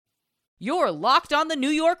You're Locked on the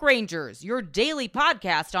New York Rangers, your daily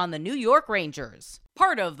podcast on the New York Rangers.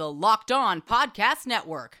 Part of the Locked On Podcast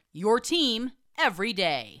Network, your team every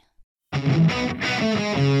day.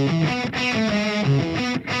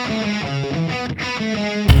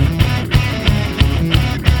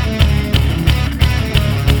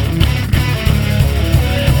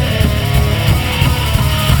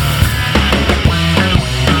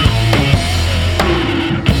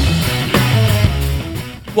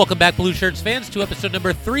 Welcome back, Blue Shirts fans, to episode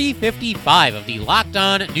number 355 of the Locked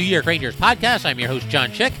On New York Rangers podcast. I'm your host, John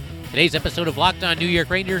Chick. Today's episode of Locked On New York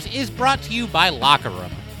Rangers is brought to you by Locker Room.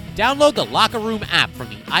 Download the Locker Room app from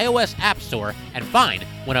the iOS App Store and find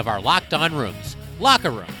one of our Locked On rooms.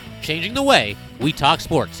 Locker Room, changing the way we talk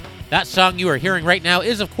sports. That song you are hearing right now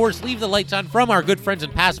is, of course, Leave the Lights On from our good friends in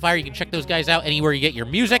Pacifier. You can check those guys out anywhere you get your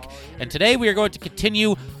music. And today we are going to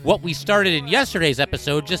continue what we started in yesterday's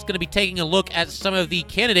episode, just going to be taking a look at some of the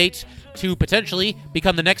candidates to potentially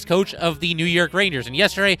become the next coach of the New York Rangers. And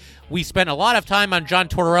yesterday, we spent a lot of time on John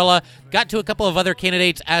Tortorella, got to a couple of other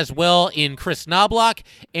candidates as well in Kris Knoblauch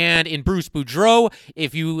and in Bruce Boudreau.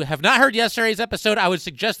 If you have not heard yesterday's episode, I would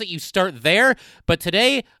suggest that you start there. But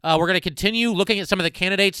today, we're going to continue looking at some of the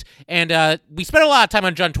candidates. And we spent a lot of time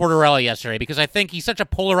on John Tortorella yesterday because I think he's such a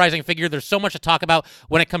polarizing figure. There's so much to talk about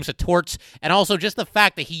when it comes to torts. And also just the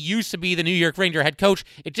fact that he used to be the New York Ranger head coach.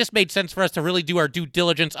 It just made sense for us to really do our due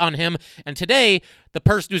diligence on him. And today, the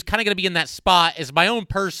person who's kind of going to be in that spot is my own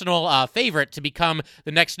personal favorite to become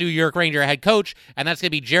the next New York Ranger head coach, and that's going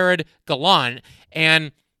to be Gerard Gallant.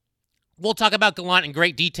 And we'll talk about Gallant in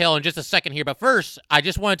great detail in just a second here, but first, I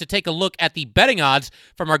just wanted to take a look at the betting odds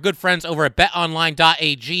from our good friends over at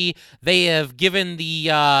betonline.ag. They have given the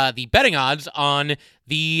betting odds on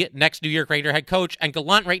the next New York Ranger head coach, and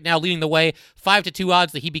Gallant right now leading the way, 5-2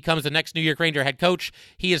 odds that he becomes the next New York Ranger head coach.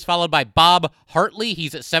 He is followed by Bob Hartley.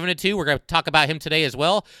 He's at 7-2. We're going to talk about him today as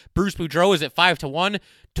well. Bruce Boudreau is at 5-1.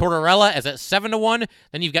 Tortorella is at 7-1.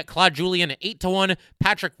 Then you've got Claude Julien at 8-1.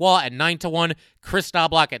 Patrick Waugh at 9-1. Kris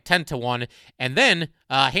Knoblauch at 10-1. And then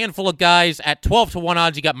a handful of guys at 12-1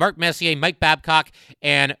 odds. You got Mark Messier, Mike Babcock,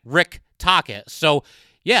 and Rick Tocchet. So,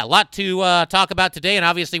 yeah, a lot to talk about today, and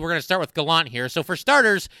obviously we're going to start with Gallant here. So for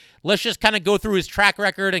starters, let's just kind of go through his track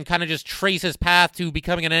record and kind of just trace his path to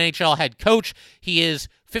becoming an NHL head coach. He is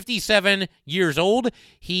 57 years old.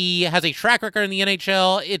 He has a track record in the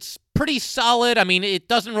NHL. It's pretty solid. I mean, it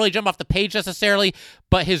doesn't really jump off the page necessarily,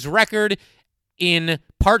 but his record in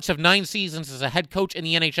parts of 9 seasons as a head coach in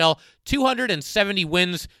the NHL, 270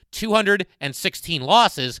 wins, 216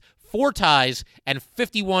 losses, 4 ties, and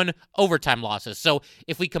 51 overtime losses. So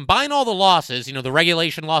if we combine all the losses, the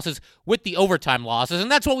regulation losses with the overtime losses, and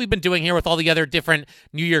that's what we've been doing here with all the other different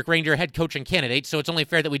New York Ranger head coaching candidates, so it's only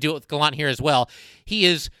fair that we do it with Gallant here as well. He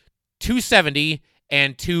is 270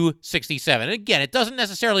 and 267. And again, it doesn't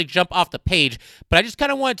necessarily jump off the page, but I just kind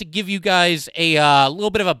of wanted to give you guys a little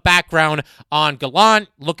bit of a background on Gallant,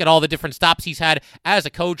 look at all the different stops he's had as a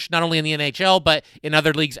coach, not only in the NHL, but in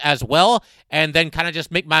other leagues as well, and then kind of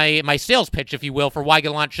just make my sales pitch, if you will, for why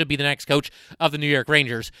Gallant should be the next coach of the New York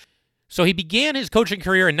Rangers. So he began his coaching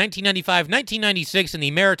career in 1995-1996 in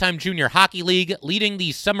the Maritime Junior Hockey League, leading the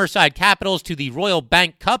Summerside Capitals to the Royal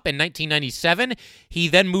Bank Cup in 1997. He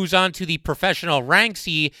then moves on to the professional ranks.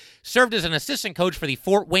 He served as an assistant coach for the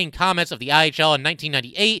Fort Wayne Komets of the IHL in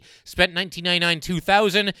 1998, spent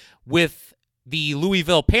 1999-2000 with the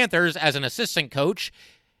Louisville Panthers as an assistant coach,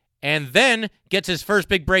 and then gets his first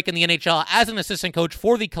big break in the NHL as an assistant coach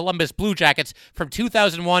for the Columbus Blue Jackets from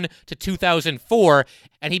 2001 to 2004,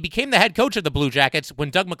 and he became the head coach of the Blue Jackets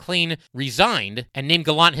when Doug MacLean resigned and named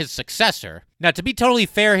Gallant his successor. Now, to be totally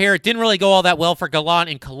fair here, it didn't really go all that well for Gallant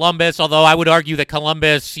in Columbus, although I would argue that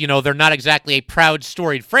Columbus, they're not exactly a proud,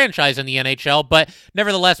 storied franchise in the NHL, but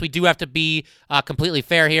nevertheless, we do have to be completely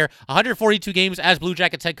fair here. 142 games as Blue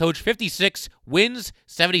Jackets head coach, 56 wins,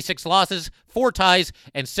 76 losses, 4 ties,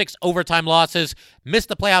 and 6 overtime losses. Missed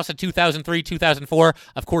the playoffs in 2003-2004.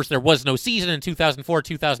 Of course, there was no season in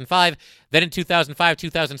 2004-2005. Then in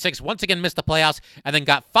 2005-2006, once again missed the playoffs, and then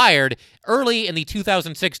got fired. Early in the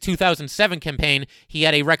 2006-2007 campaign, he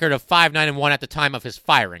had a record of 5-9-1 at the time of his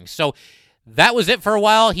firing. So that was it for a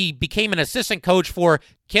while. He became an assistant coach for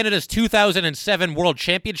Canada's 2007 World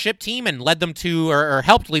Championship team and led them to, or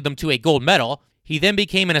helped lead them to a gold medal. He then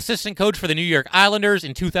became an assistant coach for the New York Islanders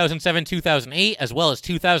in 2007-2008, as well as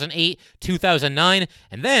 2008-2009.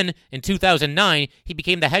 And then, in 2009, he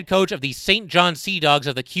became the head coach of the St. John Sea Dogs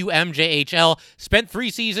of the QMJHL, spent 3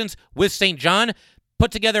 seasons with St. John,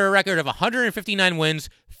 put together a record of 159 wins,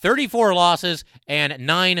 34 losses, and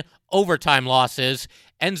 9 overtime losses.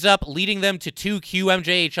 ends up leading them to 2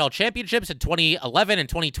 QMJHL championships in 2011 and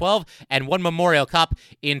 2012, and 1 Memorial Cup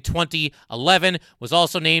in 2011. Was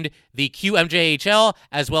also named the QMJHL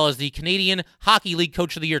as well as the Canadian Hockey League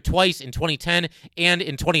Coach of the Year twice in 2010 and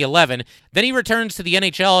in 2011. Then he returns to the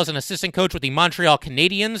NHL as an assistant coach with the Montreal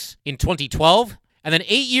Canadiens in 2012. And then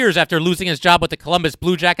 8 years after losing his job with the Columbus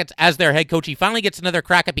Blue Jackets as their head coach, he finally gets another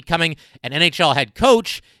crack at becoming an NHL head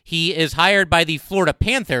coach. He is hired by the Florida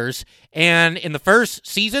Panthers, and in the first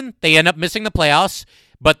season, they end up missing the playoffs,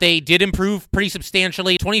 but they did improve pretty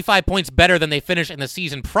substantially, 25 points better than they finished in the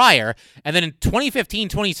season prior. And then in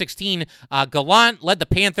 2015-2016, Gallant led the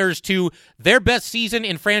Panthers to their best season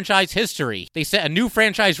in franchise history. They set a new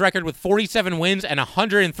franchise record with 47 wins and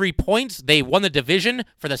 103 points. They won the division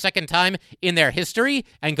for the second time in their history,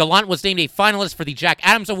 and Gallant was named a finalist for the Jack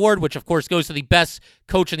Adams Award, which of course goes to the best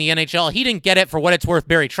coach in the NHL. He didn't get it. For what it's worth,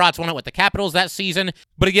 Barry Trotz won it with the Capitals that season.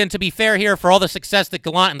 But again, to be fair here, for all the success that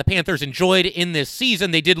Gallant and the Panthers enjoyed in this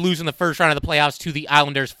season, they did lose in the first round of the playoffs to the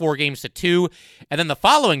Islanders 4-2. And then the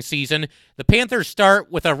following season, the Panthers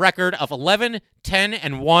start with a record of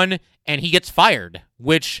 11-10-1, and he gets fired,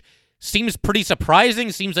 which seems pretty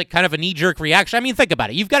surprising, seems like kind of a knee-jerk reaction. I mean, think about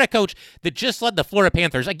it. You've got a coach that just led the Florida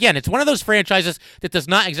Panthers. Again, it's one of those franchises that does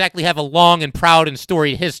not exactly have a long and proud and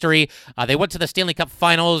storied history. They went to the Stanley Cup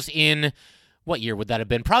Finals in... what year would that have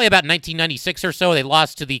been? Probably about 1996 or so. They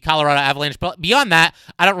lost to the Colorado Avalanche. But beyond that,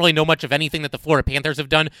 I don't really know much of anything that the Florida Panthers have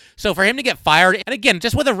done. So for him to get fired, and again,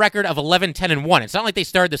 just with a record of 11-10-1, it's not like they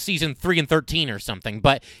started the season 3-13 or something,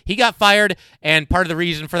 but he got fired, and part of the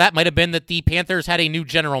reason for that might have been that the Panthers had a new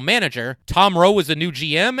general manager. Tom Rowe was the new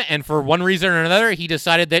GM, and for one reason or another, he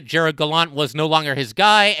decided that Gerard Gallant was no longer his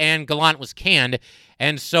guy, and Gallant was canned.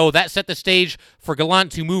 And so that set the stage for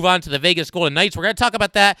Gallant to move on to the Vegas Golden Knights. We're going to talk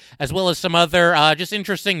about that as well as some other just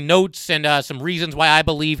interesting notes and some reasons why I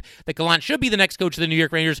believe that Gallant should be the next coach of the New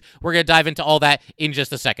York Rangers. We're going to dive into all that in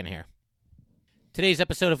just a second here. Today's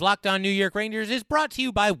episode of Locked On New York Rangers is brought to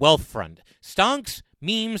you by Wealthfront. Stonks,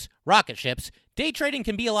 memes, rocket ships. Day trading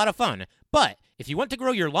can be a lot of fun, but if you want to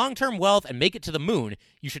grow your long-term wealth and make it to the moon,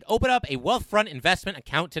 you should open up a Wealthfront investment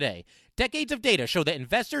account today. Decades of data show that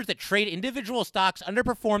investors that trade individual stocks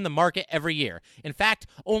underperform the market every year. In fact,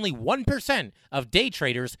 only 1% of day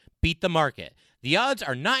traders beat the market. The odds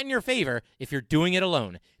are not in your favor if you're doing it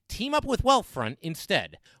alone. Team up with Wealthfront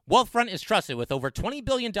instead. Wealthfront is trusted with over $20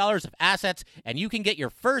 billion of assets, and you can get your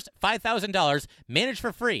first $5,000 managed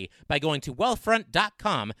for free by going to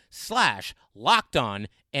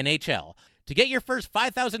wealthfront.com/LockedOnNHL. To get your first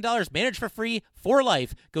 $5,000 managed for free for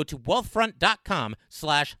life, go to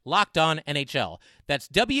wealthfront.com/LockedOnNHL. That's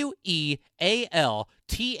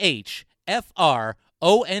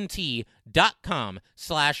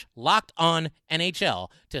WEALTHFRONT.com/LockedOnNHL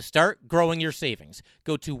to start growing your savings.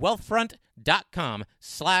 Go to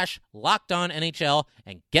wealthfront.com/LockedOnNHL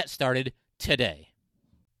and get started today.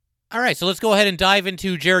 All right, so let's go ahead and dive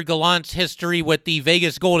into Gerard Gallant's history with the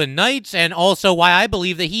Vegas Golden Knights and also why I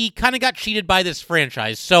believe that he kind of got cheated by this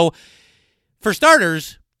franchise. So, for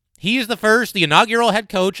starters, he is the inaugural head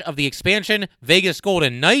coach of the expansion Vegas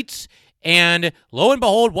Golden Knights. And lo and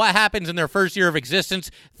behold, what happens in their first year of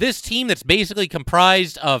existence? This team that's basically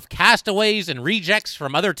comprised of castaways and rejects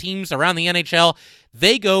from other teams around the NHL,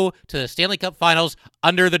 they go to the Stanley Cup Finals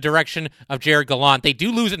under the direction of Gerard Gallant. They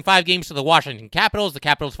do lose in 5 games to the Washington Capitals. The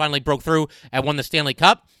Capitals finally broke through and won the Stanley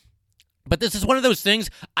Cup. But this is one of those things,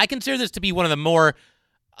 I consider this to be one of the more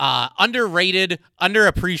underrated,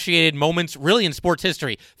 underappreciated moments really in sports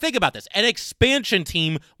history. Think about this. An expansion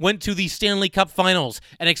team went to the Stanley Cup Finals.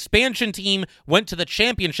 An expansion team went to the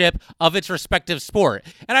championship of its respective sport.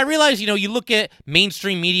 And I realize, you look at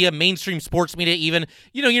mainstream media, mainstream sports media even,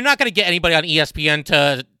 you're not going to get anybody on ESPN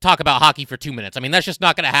to talk about hockey for 2 minutes. I mean, that's just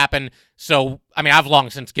not going to happen. So, I've long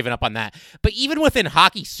since given up on that. But even within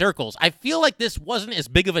hockey circles, I feel like this wasn't as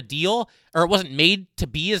big of a deal, or it wasn't made to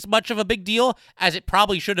be as much of a big deal as it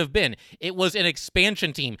probably should have been. It was an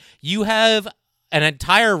expansion team. You have an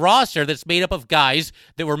entire roster that's made up of guys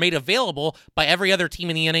that were made available by every other team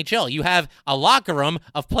in the NHL. You have a locker room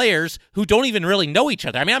of players who don't even really know each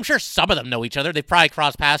other. I'm sure some of them know each other. They've probably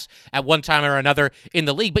crossed paths at one time or another in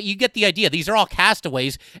the league, but you get the idea. These are all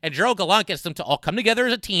castaways, and Gerard Gallant gets them to all come together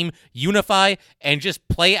as a team, unify, and just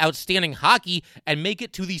play outstanding hockey and make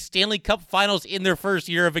it to the Stanley Cup Finals in their first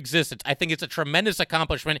year of existence. I think it's a tremendous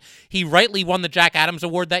accomplishment. He rightly won the Jack Adams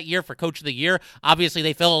Award that year for Coach of the Year. Obviously,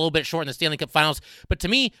 they fell a little bit short in the Stanley Cup Finals, but to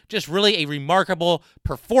me, just really a remarkable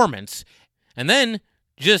performance. And then,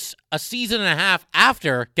 just a season and a half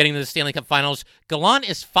after getting to the Stanley Cup Finals, Gallant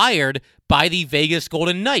is fired by the Vegas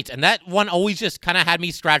Golden Knights. And that one always just kind of had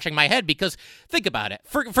me scratching my head because think about it.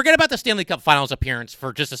 Forget about the Stanley Cup Finals appearance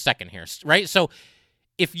for just a second here, right? So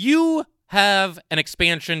if you have an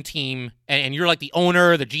expansion team and you're like the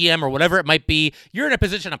owner, the GM, or whatever it might be, you're in a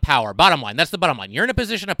position of power. Bottom line, that's the bottom line. You're in a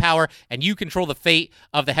position of power and you control the fate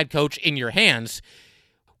of the head coach in your hands.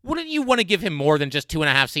 Wouldn't you want to give him more than just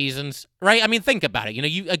 2.5 seasons, right? I mean, think about it.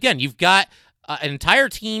 You've got an entire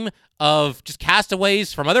team of just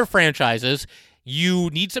castaways from other franchises. You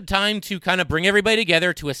need some time to kind of bring everybody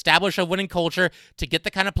together, to establish a winning culture, to get the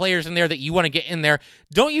kind of players in there that you want to get in there.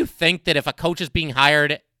 Don't you think that if a coach is being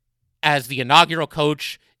hired as the inaugural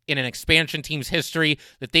coach in an expansion team's history,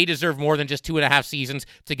 that they deserve more than just 2.5 seasons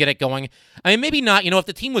to get it going? I mean, maybe not. If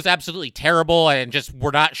the team was absolutely terrible and just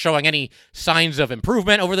were not showing any signs of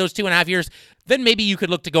improvement over those 2.5 years, then maybe you could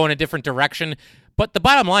look to go in a different direction. But the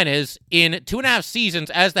bottom line is, in 2.5 seasons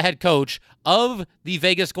as the head coach of the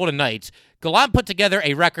Vegas Golden Knights, Gallant put together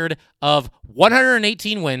a record of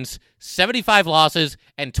 118 wins, 75 losses,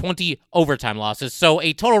 and 20 overtime losses. So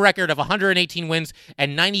a total record of 118 wins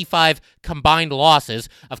and 95 combined losses.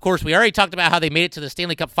 Of course, we already talked about how they made it to the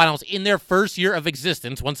Stanley Cup Finals in their first year of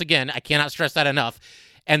existence. Once again, I cannot stress that enough.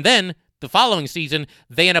 And then the following season,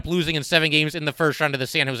 they end up losing in 7 games in the first round to the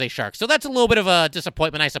San Jose Sharks. So that's a little bit of a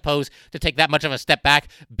disappointment, I suppose, to take that much of a step back,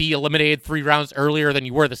 be eliminated 3 rounds earlier than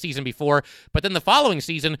you were the season before. But then the following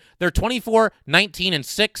season, they're 24, 19, and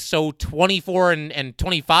 6, so 24 and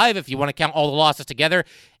 25 if you want to count all the losses together,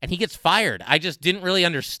 and he gets fired. I just didn't really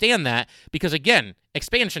understand that because, again,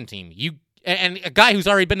 expansion team, and a guy who's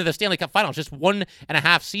already been to the Stanley Cup Finals just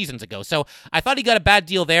 1.5 seasons ago. So I thought he got a bad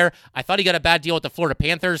deal there. I thought he got a bad deal with the Florida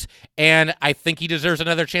Panthers, and I think he deserves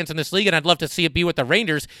another chance in this league, and I'd love to see it be with the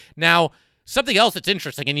Rangers. Now, something else that's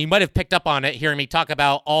interesting, and you might have picked up on it hearing me talk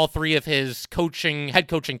about all 3 of his head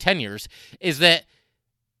coaching tenures, is that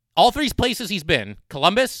all 3 places he's been,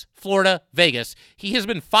 Columbus, Florida, Vegas, he has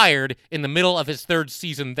been fired in the middle of his 3rd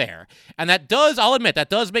season there. And I'll admit, that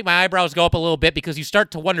does make my eyebrows go up a little bit because you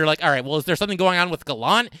start to wonder, like, all right, well, is there something going on with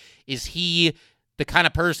Gallant? Is he the kind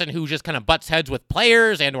of person who just kind of butts heads with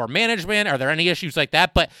players and or management? Are there any issues like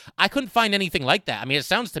that? But I couldn't find anything like that. I mean, it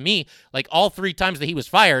sounds to me like all 3 times that he was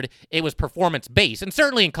fired, it was performance-based. And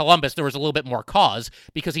certainly in Columbus, there was a little bit more cause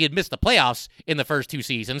because he had missed the playoffs in the first 2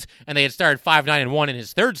 seasons, and they had started 5-9-1 in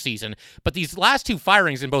his 3rd season. But these last 2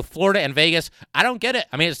 firings in both Florida and Vegas, I don't get it.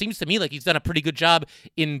 I mean, it seems to me like he's done a pretty good job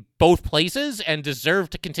in both places and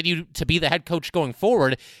deserved to continue to be the head coach going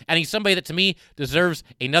forward. And he's somebody that, to me, deserves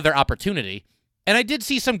another opportunity. And I did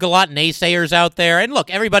see some Gallant naysayers out there. And look,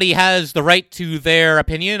 everybody has the right to their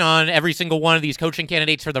opinion on every single one of these coaching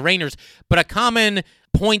candidates for the Rangers. But a common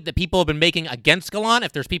point that people have been making against Gallant,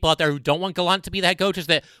 if there's people out there who don't want Gallant to be the head coach, is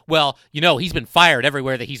that, well, he's been fired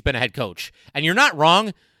everywhere that he's been a head coach. And you're not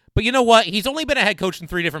wrong. But you know what? He's only been a head coach in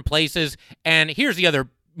 3 different places. And here's the other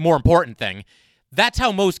more important thing. That's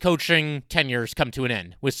how most coaching tenures come to an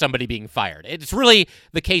end, with somebody being fired. It's really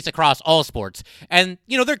the case across all sports. And,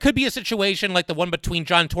 there could be a situation like the one between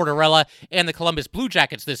John Tortorella and the Columbus Blue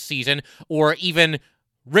Jackets this season, or even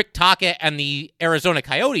Rick Tocchet and the Arizona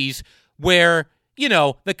Coyotes, where,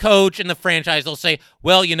 the coach and the franchise, they'll say,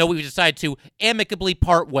 well, we've decided to amicably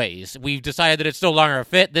part ways. We've decided that it's no longer a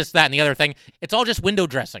fit, this, that, and the other thing. It's all just window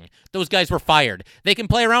dressing. Those guys were fired. They can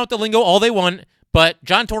play around with the lingo all they want, but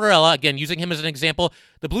John Tortorella, again, using him as an example,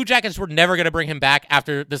 the Blue Jackets were never going to bring him back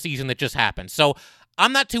after the season that just happened. So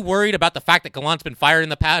I'm not too worried about the fact that Gallant's been fired in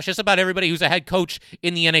the past. Just about everybody who's a head coach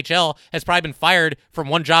in the NHL has probably been fired from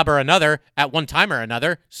one job or another at one time or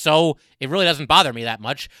another. So it really doesn't bother me that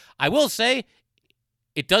much. I will say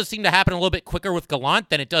it does seem to happen a little bit quicker with Gallant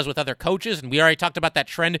than it does with other coaches. And we already talked about that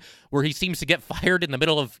trend where he seems to get fired in the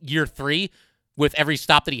middle of year 3 with every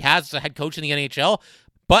stop that he has as a head coach in the NHL.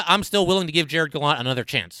 But I'm still willing to give Gerard Gallant another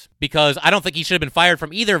chance because I don't think he should have been fired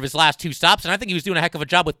from either of his last 2 stops, and I think he was doing a heck of a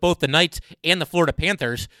job with both the Knights and the Florida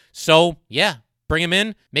Panthers. So, yeah, bring him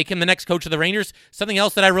in, make him the next coach of the Rangers. Something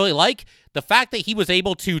else that I really like, the fact that he was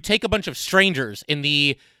able to take a bunch of strangers in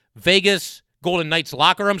the Vegas Golden Knights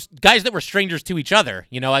locker rooms, guys that were strangers to each other,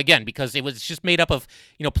 again, because it was just made up of,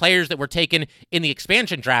 players that were taken in the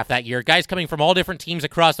expansion draft that year, guys coming from all different teams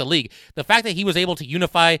across the league. The fact that he was able to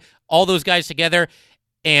unify all those guys together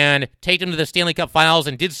and take them to the Stanley Cup Finals,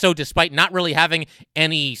 and did so despite not really having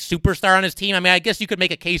any superstar on his team. I mean, I guess you could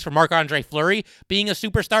make a case for Marc-Andre Fleury being a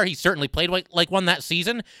superstar. He certainly played like one that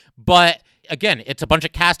season, but again, it's a bunch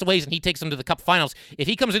of castaways, and he takes them to the Cup Finals. If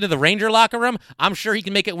he comes into the Ranger locker room, I'm sure he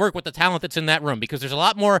can make it work with the talent that's in that room, because there's a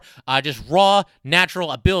lot more just raw,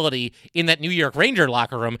 natural ability in that New York Ranger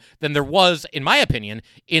locker room than there was, in my opinion,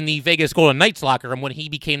 in the Vegas Golden Knights locker room when he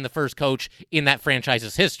became the first coach in that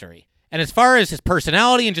franchise's history. And as far as his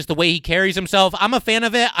personality and just the way he carries himself, I'm a fan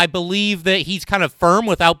of it. I believe that he's kind of firm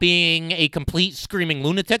without being a complete screaming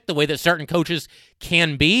lunatic, the way that certain coaches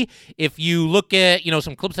can be. If you look at,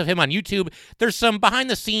 some clips of him on YouTube, there's some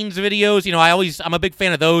behind-the-scenes videos. I'm a big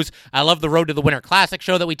fan of those. I love the Road to the Winter Classic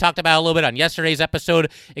show that we talked about a little bit on yesterday's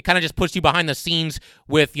episode. It kind of just puts you behind the scenes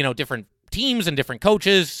with, different teams and different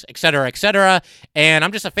coaches, et cetera, et cetera. And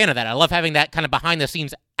I'm just a fan of that. I love having that kind of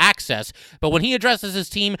behind-the-scenes access. But when he addresses his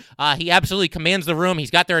team, he absolutely commands the room. He's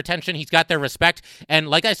got their attention. He's got their respect. And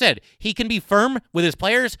like I said, he can be firm with his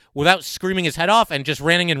players without screaming his head off and just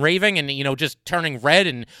ranting and raving and, just turning red.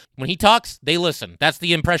 And when he talks, they listen. That's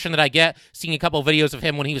the impression that I get seeing a couple of videos of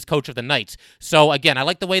him when he was coach of the Knights. So again, I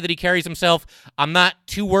like the way that he carries himself. I'm not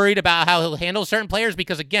too worried about how he'll handle certain players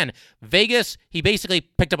because, again, Vegas, he basically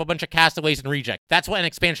picked up a bunch of castaways and rejects. That's what an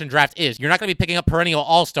expansion draft is. You're not going to be picking up perennial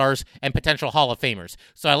all-stars and potential Hall of Famers.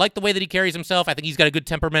 So I like the way that he carries himself. I think he's got a good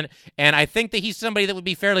temperament, and I think that he's somebody that would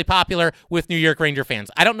be fairly popular with New York Ranger fans.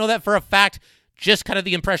 I don't know that for a fact, just kind of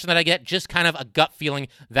the impression that I get, just kind of a gut feeling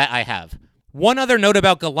that I have. One other note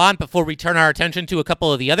about Gallant before we turn our attention to a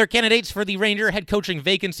couple of the other candidates for the Ranger head coaching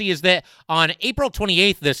vacancy is that on April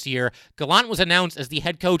 28th this year, Gallant was announced as the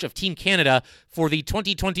head coach of Team Canada for the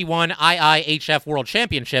 2021 IIHF World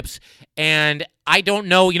Championships, and I don't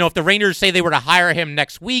know, if the Rangers say they were to hire him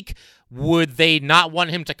next week, would they not want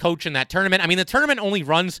him to coach in that tournament? I mean, the tournament only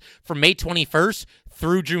runs from May 21st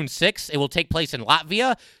through June 6th. It will take place in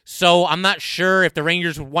Latvia. So I'm not sure if the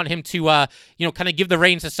Rangers would want him to, kind of give the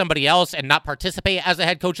reins to somebody else and not participate as a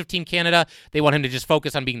head coach of Team Canada. They want him to just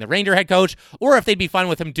focus on being the Ranger head coach, or if they'd be fine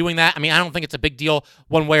with him doing that. I mean, I don't think it's a big deal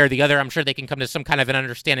one way or the other. I'm sure they can come to some kind of an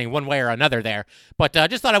understanding one way or another there. But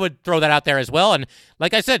just thought I would throw that out there as well. And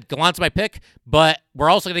like I said, Gallant's my pick, but we're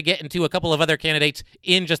also going to get into a couple of other candidates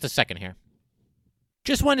in just a second here.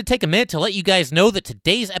 Just wanted to take a minute to let you guys know that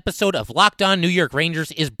today's episode of Locked On New York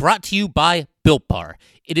Rangers is brought to you by Built Bar.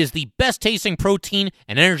 It is the best tasting protein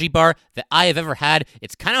and energy bar that I have ever had.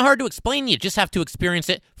 It's kind of hard to explain. You just have to experience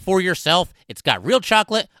it for yourself. It's got real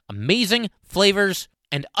chocolate, amazing flavors,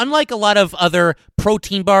 and unlike a lot of other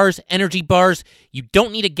protein bars, energy bars, you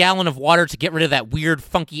don't need a gallon of water to get rid of that weird,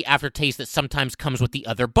 funky aftertaste that sometimes comes with the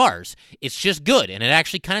other bars. It's just good, and it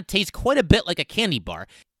actually kind of tastes quite a bit like a candy bar.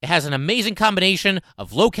 It has an amazing combination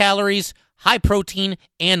of low calories, high protein,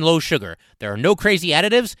 and low sugar. There are no crazy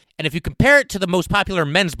additives, and if you compare it to the most popular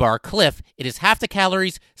men's bar, Cliff, it is half the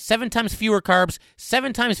calories, 7 times fewer carbs,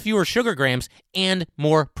 7 times fewer sugar grams, and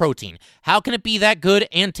more protein. How can it be that good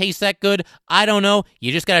and taste that good? I don't know.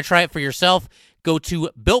 You just got to try it for yourself. Go to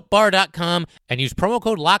BuiltBar.com and use promo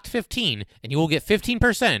code LOCKED15, and you will get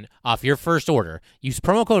 15% off your first order. Use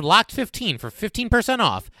promo code LOCKED15 for 15%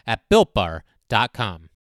 off at BuiltBar.com.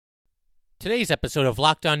 Today's episode of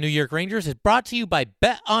Locked On New York Rangers is brought to you by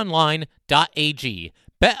BetOnline.ag.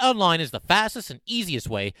 BetOnline is the fastest and easiest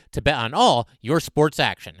way to bet on all your sports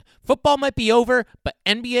action. Football might be over, but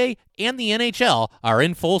NBA and the NHL are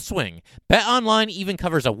in full swing. BetOnline even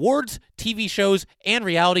covers awards, TV shows, and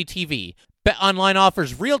reality TV. BetOnline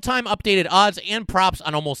offers real-time updated odds and props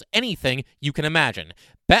on almost anything you can imagine.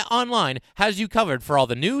 BetOnline has you covered for all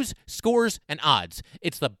the news, scores, and odds.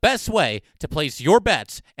 It's the best way to place your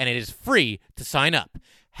bets, and it is free to sign up.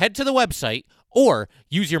 Head to the website or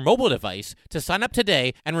use your mobile device to sign up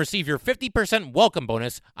today and receive your 50% welcome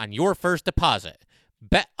bonus on your first deposit.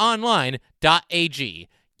 BetOnline.ag,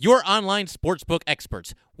 your online sportsbook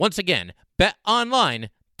experts. Once again, BetOnline.ag.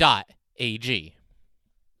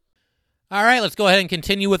 All right, let's go ahead and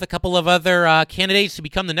continue with a couple of other candidates to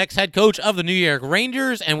become the next head coach of the New York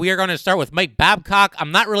Rangers, and we are going to start with Mike Babcock.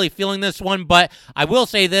 I'm not really feeling this one, but I will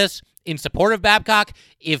say this in support of Babcock.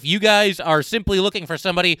 If you guys are simply looking for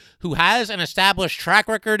somebody who has an established track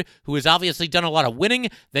record, who has obviously done a lot of winning,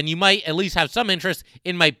 then you might at least have some interest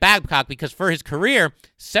in Mike Babcock, because for his career,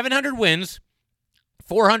 700 wins,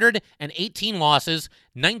 418 losses,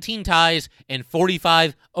 19 ties, and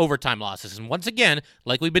 45 overtime losses. And once again,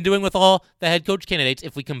 like we've been doing with all the head coach candidates,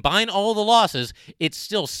 if we combine all the losses, it's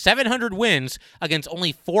still 700 wins against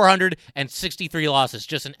only 463 losses.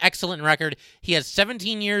 Just an excellent record. He has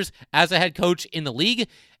 17 years as a head coach in the league,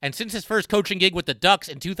 and since his first coaching gig with the Ducks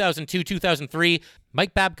in 2002-2003,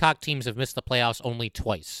 Mike Babcock teams have missed the playoffs only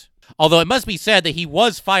twice. Although it must be said that he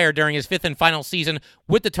was fired during his fifth and final season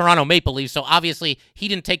with the Toronto Maple Leafs, so obviously he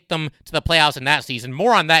didn't take them to the playoffs in that season.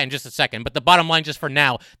 More on that in just a second, but the bottom line just for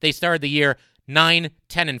now, they started the year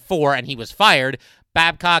 9-10-4, and he was fired.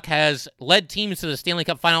 Babcock has led teams to the Stanley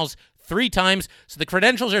Cup Finals 3 times, so the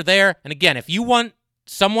credentials are there. And again, if you want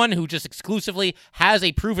someone who just exclusively has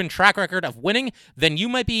a proven track record of winning, then you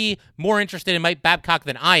might be more interested in Mike Babcock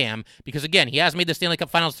than I am, because again, he has made the Stanley Cup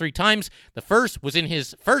Finals 3 times. The first was in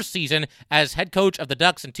his first season as head coach of the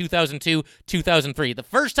Ducks in 2002-2003. The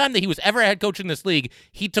first time that he was ever a head coach in this league,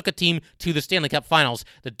 he took a team to the Stanley Cup Finals.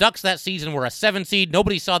 The Ducks that season were a 7 seed.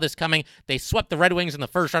 Nobody saw this coming. They swept the Red Wings in the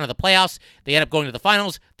first round of the playoffs. They end up going to the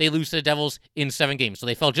finals. They lose to the Devils in 7 games. So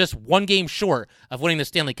they fell just 1 game short of winning the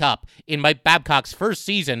Stanley Cup in Mike Babcock's first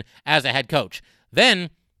season as a head coach. Then,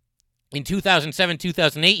 in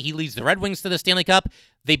 2007-2008, he leads the Red Wings to the Stanley Cup.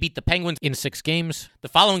 They beat the Penguins in 6 games. The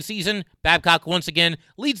following season, Babcock once again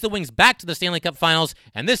leads the Wings back to the Stanley Cup Finals,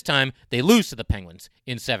 and this time they lose to the Penguins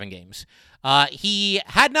in 7 games. He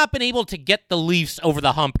had not been able to get the Leafs over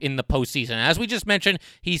the hump in the postseason. As we just mentioned,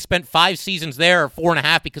 he spent 5 seasons there, or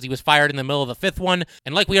 4.5 because he was fired in the middle of the 5th one.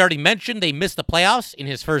 And like we already mentioned, they missed the playoffs in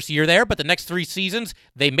his first year there, but the next 3 seasons,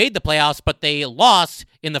 they made the playoffs, but they lost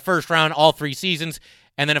in the first round all 3 seasons.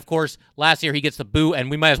 And then, of course, last year he gets the boot,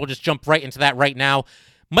 and we might as well just jump right into that right now.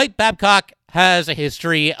 Mike Babcock has a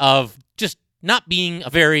history of just not being a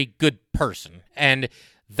very good person. And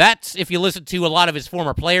that's, if you listen to a lot of his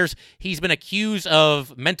former players, he's been accused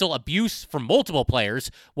of mental abuse from multiple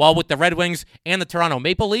players while with the Red Wings and the Toronto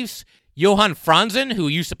Maple Leafs. Johan Franzen, who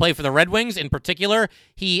used to play for the Red Wings in particular,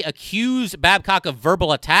 he accused Babcock of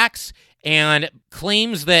verbal attacks and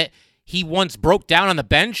claims that he once broke down on the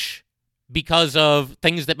bench because of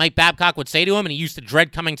things that Mike Babcock would say to him, and he used to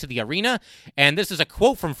dread coming to the arena. And this is a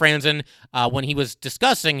quote from Franzen when he was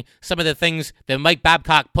discussing some of the things that Mike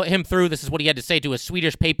Babcock put him through. This is what he had to say to a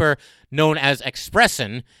Swedish paper known as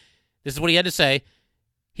Expressen. This is what he had to say.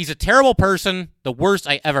 "He's a terrible person, the worst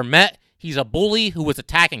I ever met. He's a bully who was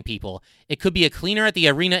attacking people. It could be a cleaner at the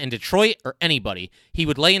arena in Detroit or anybody. He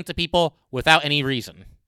would lay into people without any reason."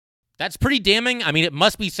 That's pretty damning. I mean, it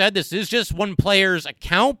must be said this is just one player's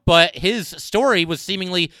account, but his story was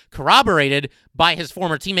seemingly corroborated by his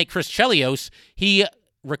former teammate Chris Chelios. He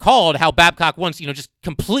recalled how Babcock once, just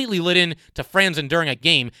completely lit in to Franzen during a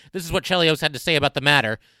game. This is what Chelios had to say about the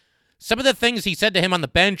matter. "Some of the things he said to him on the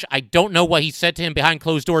bench, I don't know what he said to him behind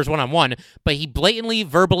closed doors one-on-one, but he blatantly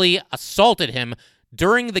verbally assaulted him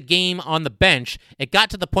during the game on the bench. It got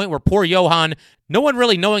to the point where poor Johan, no one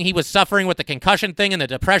really knowing he was suffering with the concussion thing and the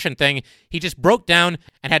depression thing, he just broke down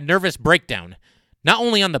and had nervous breakdown. Not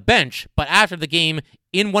only on the bench, but after the game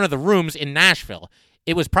in one of the rooms in Nashville.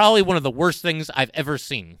 It was probably one of the worst things I've ever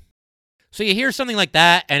seen." So you hear something like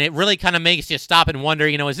that, and it really kind of makes you stop and wonder,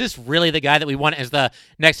 is this really the guy that we want as the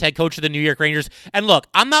next head coach of the New York Rangers? And look,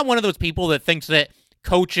 I'm not one of those people that thinks that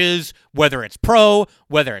coaches, whether it's pro,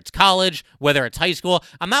 whether it's college, whether it's high school,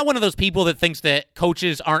 I'm not one of those people that thinks that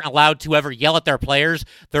coaches aren't allowed to ever yell at their players.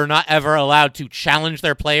 They're not ever allowed to challenge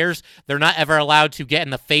their players. They're not ever allowed to get in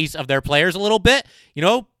the face of their players a little bit.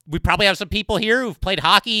 We probably have some people here who've played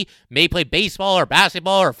hockey, may play baseball or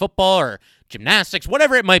basketball or football or gymnastics,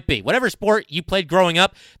 whatever it might be. Whatever sport you played growing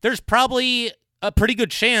up, there's probably a pretty good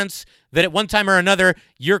chance that at one time or another,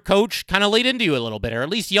 your coach kind of laid into you a little bit, or at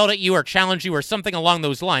least yelled at you or challenged you or something along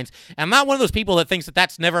those lines. And I'm not one of those people that thinks that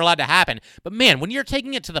that's never allowed to happen. But man, when you're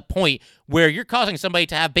taking it to the point where you're causing somebody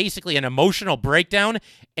to have basically an emotional breakdown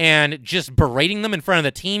and just berating them in front of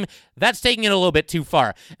the team, that's taking it a little bit too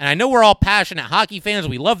far. And I know we're all passionate hockey fans.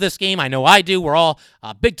 We love this game. I know I do. We're all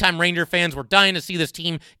big-time Ranger fans. We're dying to see this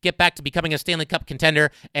team get back to becoming a Stanley Cup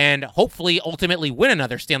contender and hopefully ultimately win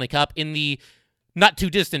another Stanley Cup in the not too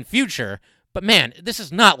distant future. But man, this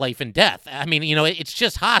is not life and death. I mean, it's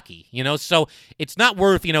just hockey, so it's not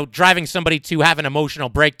worth, driving somebody to have an emotional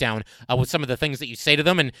breakdown with some of the things that you say to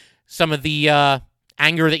them and some of the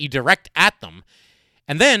anger that you direct at them.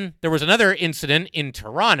 And then there was another incident in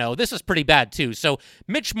Toronto. This is pretty bad too. So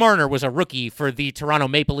Mitch Marner was a rookie for the Toronto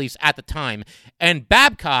Maple Leafs at the time. And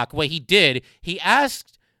Babcock, what he did, he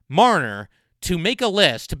asked Marner to make a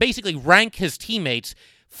list to basically rank his teammates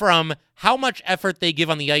from how much effort they give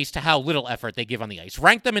on the ice to how little effort they give on the ice.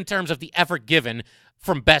 Rank them in terms of the effort given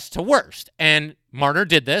from best to worst. And Marner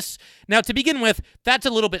did this. Now, to begin with, that's a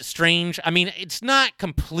little bit strange. I mean, it's not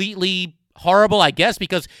completely horrible, I guess,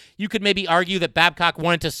 because you could maybe argue that Babcock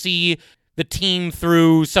wanted to see the team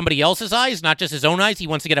through somebody else's eyes, not just his own eyes. He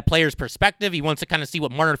wants to get a player's perspective. He wants to kind of see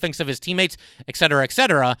what Marner thinks of his teammates, et cetera, et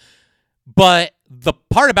cetera. But the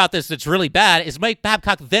part about this that's really bad is Mike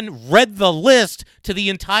Babcock then read the list to the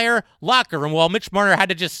entire locker room while Mitch Marner had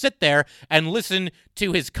to just sit there and listen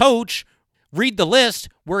to his coach read the list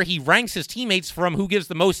where he ranks his teammates from who gives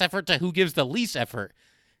the most effort to who gives the least effort.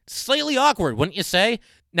 Slightly awkward, wouldn't you say?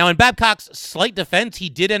 Now, in Babcock's slight defense, he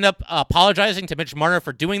did end up apologizing to Mitch Marner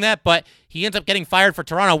for doing that, but he ends up getting fired for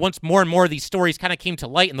Toronto once more and more of these stories kind of came to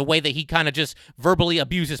light in the way that he kind of just verbally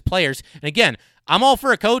abuses players. And again, I'm all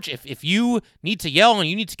for a coach. If you need to yell and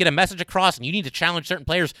you need to get a message across and you need to challenge certain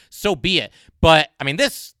players, so be it. But, I mean,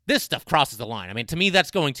 this stuff crosses the line. I mean, to me,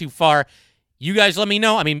 that's going too far. You guys let me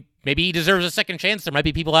know. I mean, maybe he deserves a second chance. There might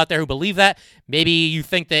be people out there who believe that. Maybe you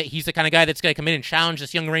think that he's the kind of guy that's going to come in and challenge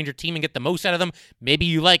this young Ranger team and get the most out of them. Maybe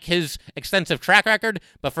you like his extensive track record.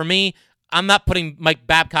 But for me, I'm not putting Mike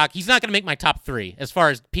Babcock. He's not going to make my top 3 as far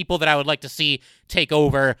as people that I would like to see take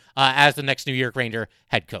over as the next New York Ranger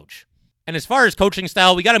head coach. And as far as coaching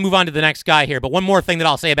style, we got to move on to the next guy here. But one more thing that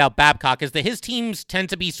I'll say about Babcock is that his teams tend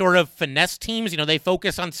to be sort of finesse teams. You know, they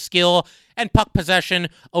focus on skill and puck possession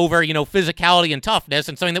over, you know, physicality and toughness.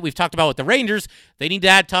 And something that we've talked about with the Rangers, they need to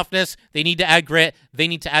add toughness, they need to add grit, they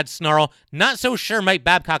need to add snarl. Not so sure Mike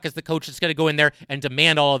Babcock is the coach that's going to go in there and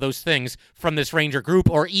demand all of those things from this Ranger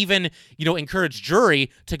group, or even, you know, encourage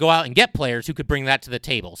Drury to go out and get players who could bring that to the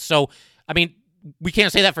table. So, I mean, we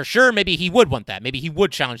can't say that for sure. Maybe he would want that. Maybe he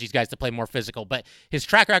would challenge these guys to play more physical. But his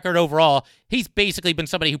track record overall, he's basically been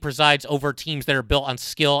somebody who presides over teams that are built on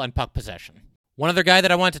skill and puck possession. One other guy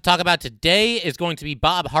that I want to talk about today is going to be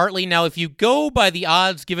Bob Hartley. Now, if you go by the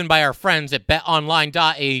odds given by our friends at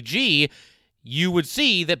betonline.ag, you would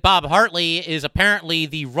see that Bob Hartley is apparently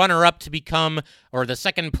the runner-up to become, or the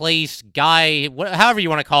second place guy, however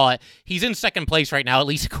you want to call it. He's in second place right now, at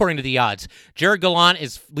least according to the odds. Jared Gallant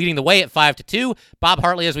is leading the way at 5-2. Bob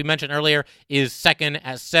Hartley, as we mentioned earlier, is second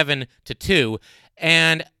at 7-2.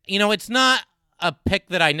 And, you know, it's not a pick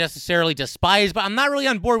that I necessarily despise, but I'm not really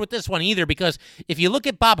on board with this one either, because if you look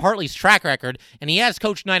at Bob Hartley's track record, and he has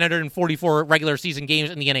coached 944 regular season games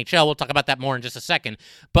in the NHL, we'll talk about that more in just a second,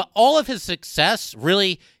 but all of his success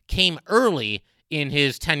really came early in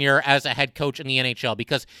his tenure as a head coach in the NHL,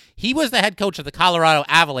 because he was the head coach of the Colorado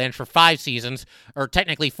Avalanche for 5 seasons, or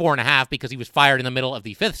technically 4.5 because he was fired in the middle of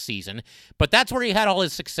the 5th season, but that's where he had all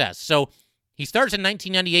his success. So he starts in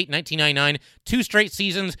 1998, 1999, 2 straight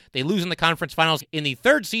seasons. They lose in the conference finals. In the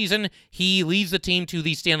 3rd season, he leads the team to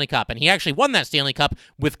the Stanley Cup, and he actually won that Stanley Cup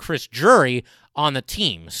with Chris Drury on the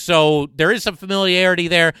team. So there is some familiarity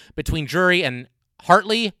there between Drury and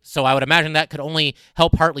Hartley, so I would imagine that could only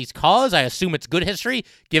help Hartley's cause. I assume it's good history,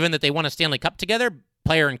 given that they won a Stanley Cup together,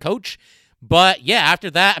 player and coach. But yeah,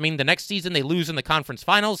 after that, I mean, the next season they lose in the conference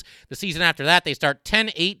finals. The season after that, they start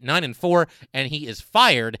 10-8, 9-4, and he is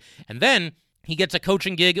fired. And then he gets a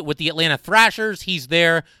coaching gig with the Atlanta Thrashers. He's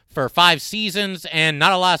there for 5 seasons, and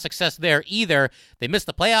not a lot of success there either. They miss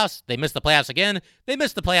the playoffs. They miss the playoffs again. They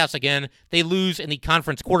miss the playoffs again. They lose in the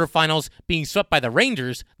conference quarterfinals, being swept by the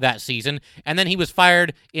Rangers that season. And then he was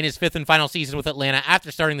fired in his 5th and final season with Atlanta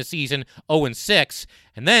after starting the season 0-6.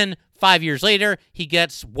 And then 5 years later, he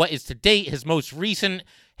gets what is to date his most recent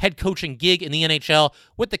head coaching gig in the NHL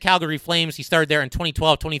with the Calgary Flames. He started there in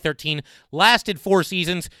 2012, 2013, lasted 4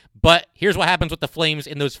 seasons, but here's what happens with the Flames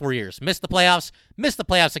in those 4 years. Missed the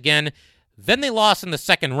playoffs again, then they lost in the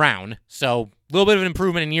second round, so a little bit of an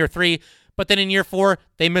improvement in year 3, but then in year 4,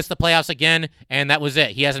 they missed the playoffs again, and that was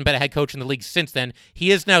it. He hasn't been a head coach in the league since then. He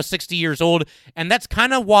is now 60 years old, and that's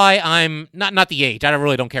kind of why I'm, not the age, I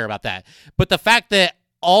really don't care about that, but the fact that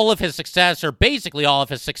all of his success, or basically all of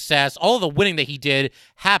his success, all of the winning that he did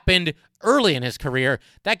happened early in his career,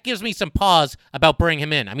 that gives me some pause about bringing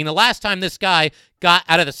him in. I mean, the last time this guy got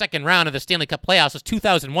out of the second round of the Stanley Cup playoffs was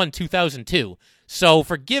 2001, 2002. So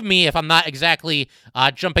forgive me if I'm not exactly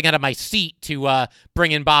jumping out of my seat to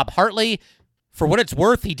bring in Bob Hartley. For what it's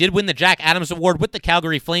worth, he did win the Jack Adams Award with the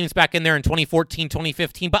Calgary Flames back in there in 2014,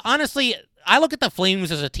 2015. But honestly, I look at the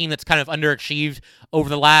Flames as a team that's kind of underachieved over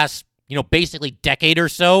the last basically decade or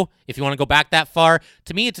so, if you want to go back that far.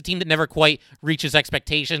 To me, it's a team that never quite reaches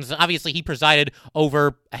expectations. Obviously, he presided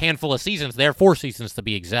over a handful of seasons there, 4 seasons to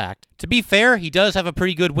be exact. To be fair, he does have a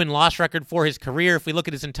pretty good win-loss record for his career. If we look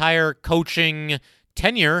at his entire coaching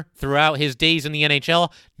tenure throughout his days in the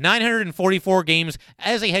NHL, 944 games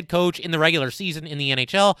as a head coach in the regular season in the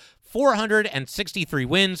NHL, 463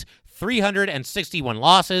 wins, 361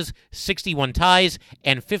 losses, 61 ties,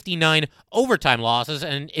 and 59 overtime losses.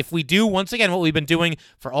 And if we do, once again, what we've been doing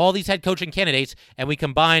for all these head coaching candidates, and we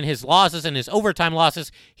combine his losses and his overtime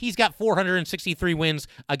losses, he's got 463 wins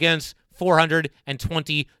against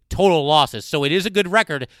 420 total losses. So it is a good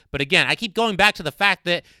record. But again, I keep going back to the fact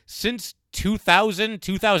that since 2000,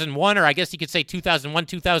 2001, or I guess you could say 2001,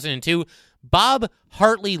 2002, Bob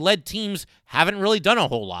Hartley-led teams haven't really done a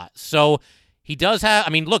whole lot. So he does have,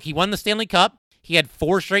 look, he won the Stanley Cup. He had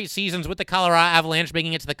 4 straight seasons with the Colorado Avalanche,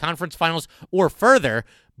 making it to the conference finals or further.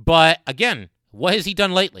 But again, What has he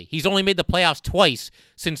done lately? He's only made the playoffs twice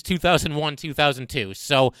since 2001, 2002.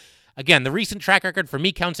 So, again, the recent track record for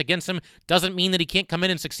me counts against him. Doesn't mean that he can't come in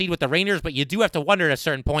and succeed with the Rangers, but you do have to wonder at a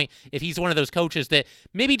certain point if he's one of those coaches that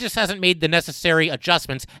maybe just hasn't made the necessary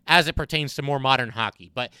adjustments as it pertains to more modern hockey.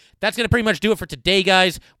 But that's going to pretty much do it for today,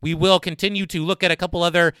 guys. We will continue to look at a couple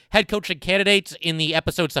other head coaching candidates in the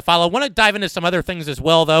episodes to follow. I want to dive into some other things as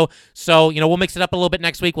well, though. So, we'll mix it up a little bit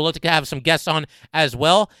next week. We'll look to have some guests on as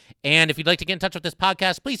well. And if you'd like to get in touch with this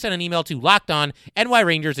podcast, please send an email to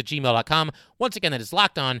lockedonnyrangers@gmail.com. Once again, that is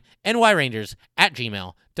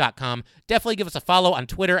lockedonnyrangers@gmail.com. Definitely give us a follow on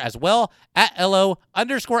Twitter as well,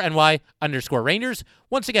 @LO_NY_Rangers.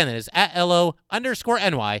 Once again, that is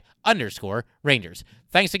 @LO_NY_Rangers.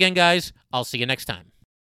 Thanks again, guys. I'll see you next time.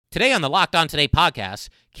 Today on the Locked On Today podcast,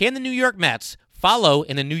 can the New York Mets follow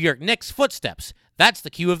in the New York Knicks' footsteps? That's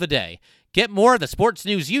the cue of the day. Get more of the sports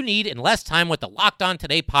news you need in less time with the Locked On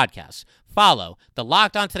Today podcast. Follow the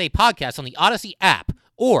Locked On Today podcast on the Odyssey app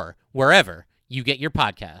or wherever you get your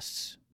podcasts.